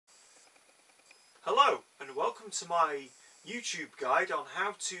Hello and welcome to my YouTube guide on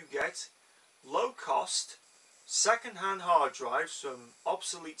how to get low-cost second-hand hard drives from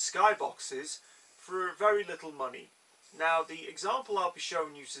obsolete skyboxes for very little money. Now the example I'll be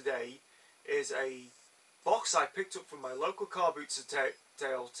showing you today is a box I picked up from my local car boot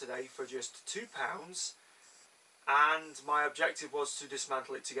sale today for just £2, and my objective was to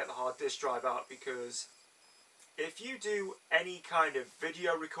dismantle it to get the hard disk drive out, because if you do any kind of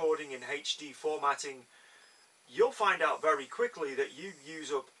video recording in HD formatting, you'll find out very quickly that you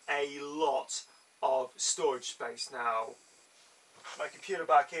use up a lot of storage space. Now, my computer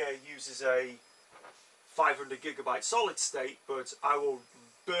back here uses a 500GB solid state, but I will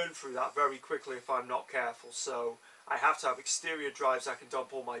burn through that very quickly if I'm not careful. So I have to have exterior drives I can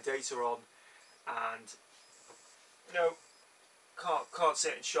dump all my data on, and can't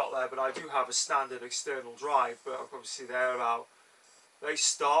sit in shot there, but I do have a standard external drive, but obviously they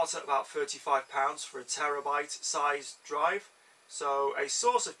start at about £35 for a terabyte size drive. So a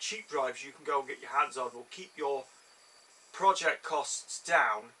source of cheap drives you can go and get your hands on will keep your project costs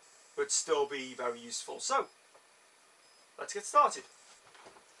down but still be very useful. So let's get started.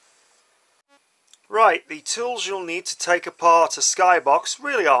 Right, the tools you'll need to take apart a skybox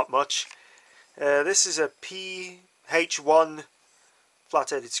really aren't much. This is a PH1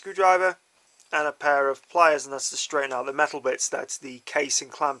 flat-headed screwdriver and a pair of pliers, and that's to straighten out the metal bits that the case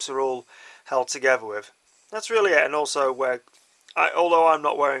and clamps are all held together with. That's really it. And also, although I'm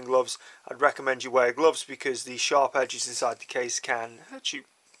not wearing gloves, I'd recommend you wear gloves because the sharp edges inside the case can hurt you.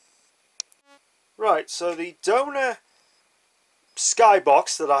 Right, so the donor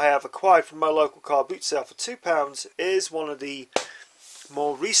skybox that I have acquired from my local car boot sale for £2 is one of the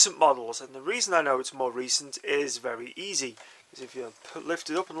more recent models, and the reason I know it's more recent is very easy. If you lift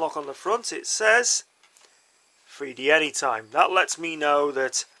it up and lock on the front, it says 3D Anytime. That lets me know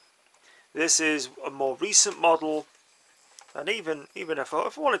that this is a more recent model, and even if I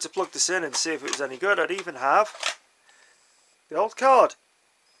wanted to plug this in and see if it was any good, I'd even have the old card.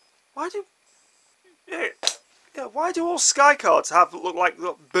 Why do all Sky cards look like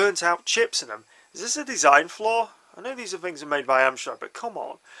burnt out chips in them? Is this a design flaw? I know these are things made by Amstrad, but come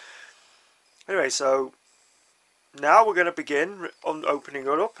on. Anyway, so now we're going to begin on opening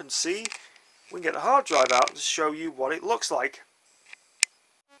it up and see if we can get the hard drive out and show you what it looks like.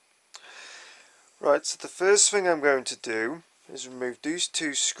 Right, so the first thing I'm going to do is remove these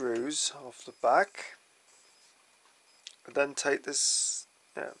two screws off the back, and then take these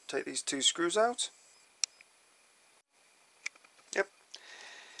two screws out. Yep.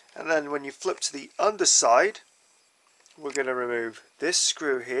 And then when you flip to the underside, we're going to remove this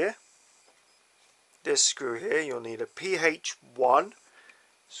screw here. This screw here, you'll need a PH1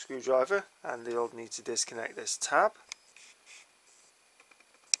 screwdriver, and you'll need to disconnect this tab.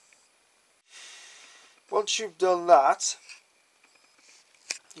 Once you've done that,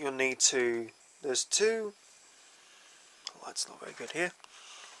 you'll need to, there's two, light's not very good here.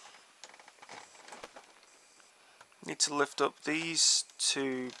 You need to lift up these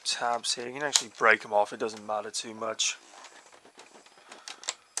two tabs here. You can actually break them off, it doesn't matter too much.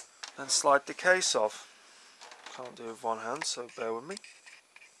 And slide the case off. Can't do it with one hand, so bear with me.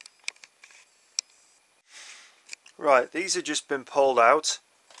 Right, these have just been pulled out.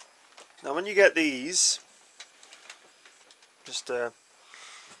 Now when you get these,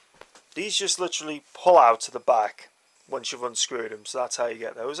 these just literally pull out to the back once you've unscrewed them, so that's how you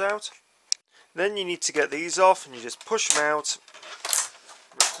get those out. Then you need to get these off, and you just push them out,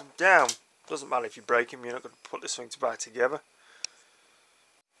 rip them down. Doesn't matter if you break them, you're not going to put this thing back together.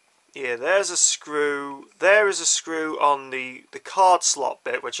 Yeah, there's a screw. There is a screw on the card slot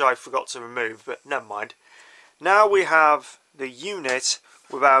bit, which I forgot to remove, but never mind. Now we have the unit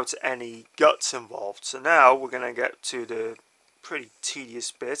without any guts involved. So now we're going to get to the pretty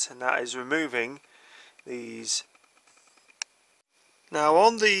tedious bit, and that is removing these. Now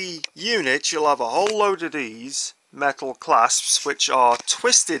on the unit, you'll have a whole load of these metal clasps, which are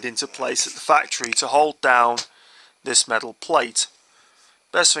twisted into place at the factory to hold down this metal plate.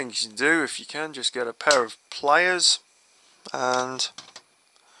 Best thing you can do, if you can, just get a pair of pliers and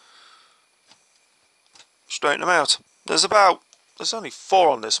straighten them out. There's only 4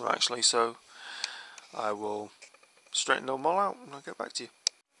 on this one actually, so I will straighten them all out and I'll get back to you.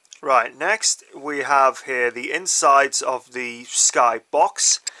 Right, next we have here the insides of the Sky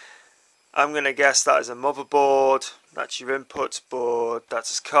box. I'm going to guess that is a motherboard, that's your input board,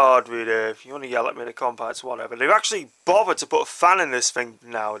 that's a card reader. If you want to yell at me in the comments, whatever. They've actually bothered to put a fan in this thing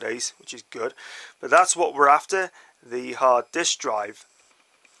nowadays, which is good. But that's what we're after, the hard disk drive.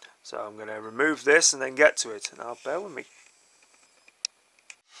 So I'm going to remove this and then get to it. Now bear with me.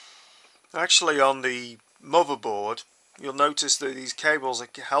 Actually, on the motherboard, you'll notice that these cables are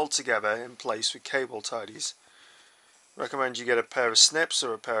held together in place with cable tidies. Recommend you get a pair of snips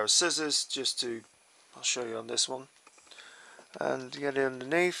or a pair of scissors just to, I'll show you on this one, and get it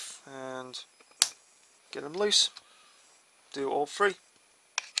underneath and get them loose. Do all three.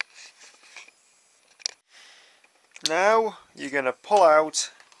 Now you're going to pull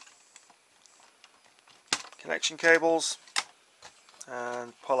out connection cables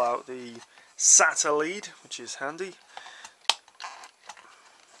and pull out the SATA lead, which is handy.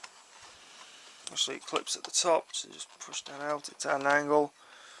 Actually it clips at the top, so just push that out, it's at an angle.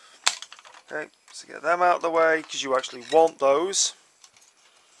 Okay, so get them out of the way because you actually want those.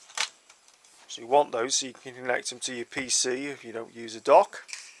 So you want those so you can connect them to your PC if you don't use a dock.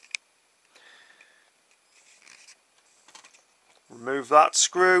 Remove that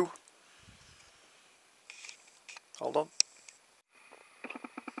screw. Hold on.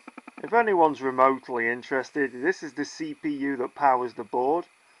 If anyone's remotely interested, this is the CPU that powers the board.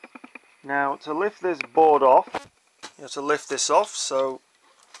 Now to lift this board off, you have to lift this off so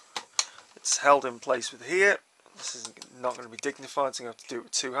it's held in place with here. This is not going to be dignified, so you have to do it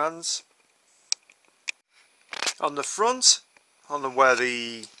with two hands. On the front, on where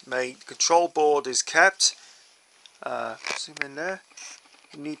the main control board is kept, zoom in there,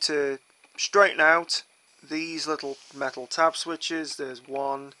 you need to straighten out these little metal tab switches. There's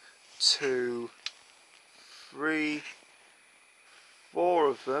 1, 2, 3, 4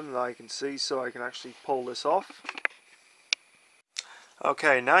 of them that I can see, so I can actually pull this off.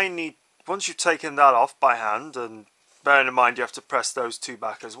 Okay, now you need, once you've taken that off by hand, and bearing in mind you have to press those two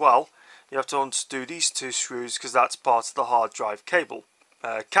back as well, you have to undo these two screws because that's part of the hard drive cable.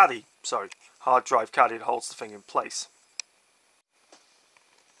 Hard drive caddy that holds the thing in place.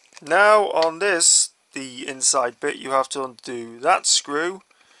 Now on this, the inside bit, you have to undo that screw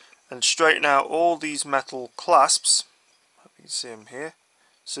and straighten out all these metal clasps. Hope you can see them here,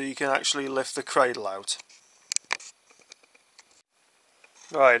 so you can actually lift the cradle out.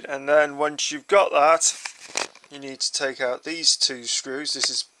 Right, and then once you've got that, you need to take out these two screws. This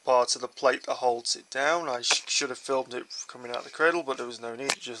is part of the plate that holds it down. I should have filmed it coming out of the cradle, but there was no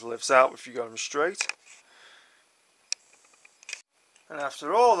need. It just lifts out if you got them straight. And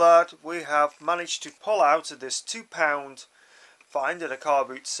after all that, we have managed to pull out of this £2 find at a car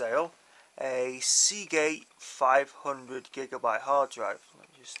boot sale a Seagate 500GB hard drive. Let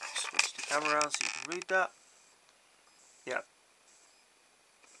me just switch the camera around so you can read that. Yeah.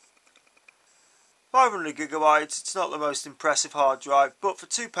 500GB, it's not the most impressive hard drive, but for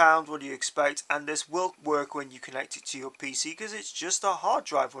 £2, what do you expect? And this will work when you connect it to your PC because it's just a hard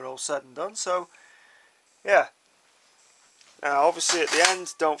drive when all said and done, so yeah. Now obviously at the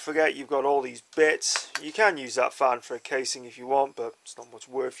end, don't forget you've got all these bits. You can use that fan for a casing if you want, but it's not much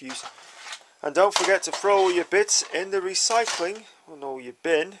worth use. And don't forget to throw all your bits in the recycling, or your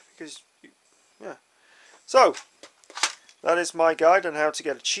bin, because, yeah. So, that is my guide on how to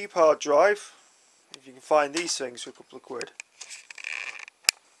get a cheap hard drive. If you can find these things for a couple of quid.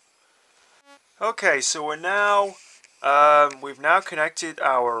 Okay, so we're now we've now connected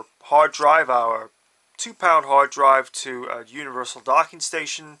our hard drive, our £2 hard drive, to a universal docking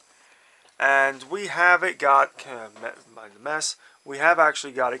station, and we have it got, mind the mess, we have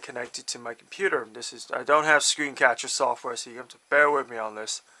actually got it connected to my computer. I don't have screen catcher software, so you have to bear with me on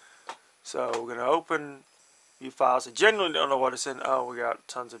this. So we're going to open a few files. I genuinely don't know what it's in. Oh, we got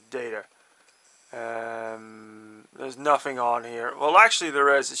tons of data. There's nothing on here. Well, actually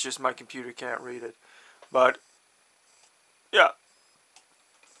there is, it's just my computer can't read it. But yeah,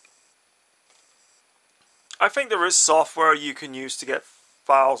 I think there is software you can use to get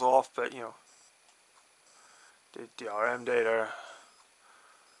files off, but you know, the DRM data,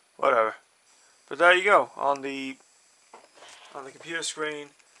 whatever. But there you go, on the computer screen.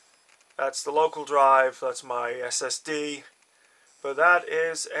 That's the local drive, that's my SSD. But that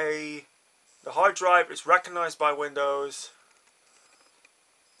is the hard drive is recognized by Windows,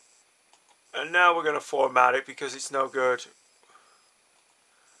 and now we're going to format it because it's no good.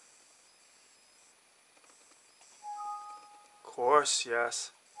 Of course, yes.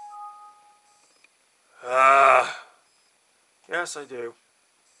 Yes, I do.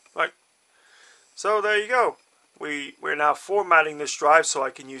 Right. So there you go. We're now formatting this drive so I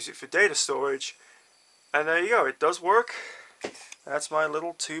can use it for data storage, and there you go. It does work. That's my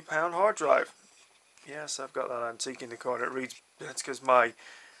little £2 hard drive. Yes, I've got that antique in the corner. It reads. That's because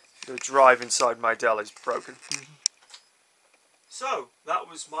the drive inside my Dell is broken. So that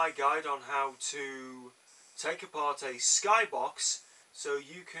was my guide on how to take apart a Skybox so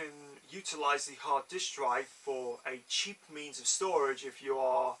you can utilize the hard disk drive for a cheap means of storage if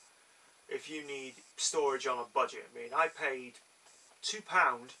if you need storage on a budget. I mean, I paid £2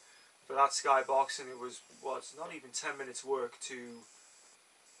 for that Skybox, and it was not even 10 minutes work to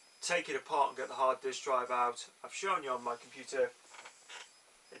take it apart and get the hard disk drive out. I've shown you on my computer.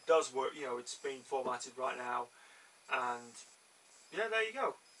 It does work, you know, it's being formatted right now, and yeah, there you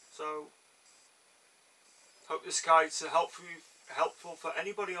go. So hope this guide's helpful for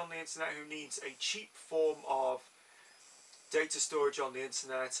anybody on the internet who needs a cheap form of data storage on the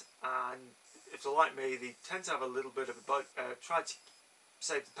internet, and if they're like me, they tend to have a little bit of a try to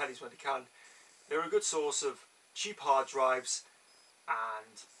save the pennies when they can. They're a good source of cheap hard drives,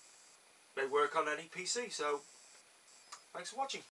 and they work on any PC. So thanks for watching.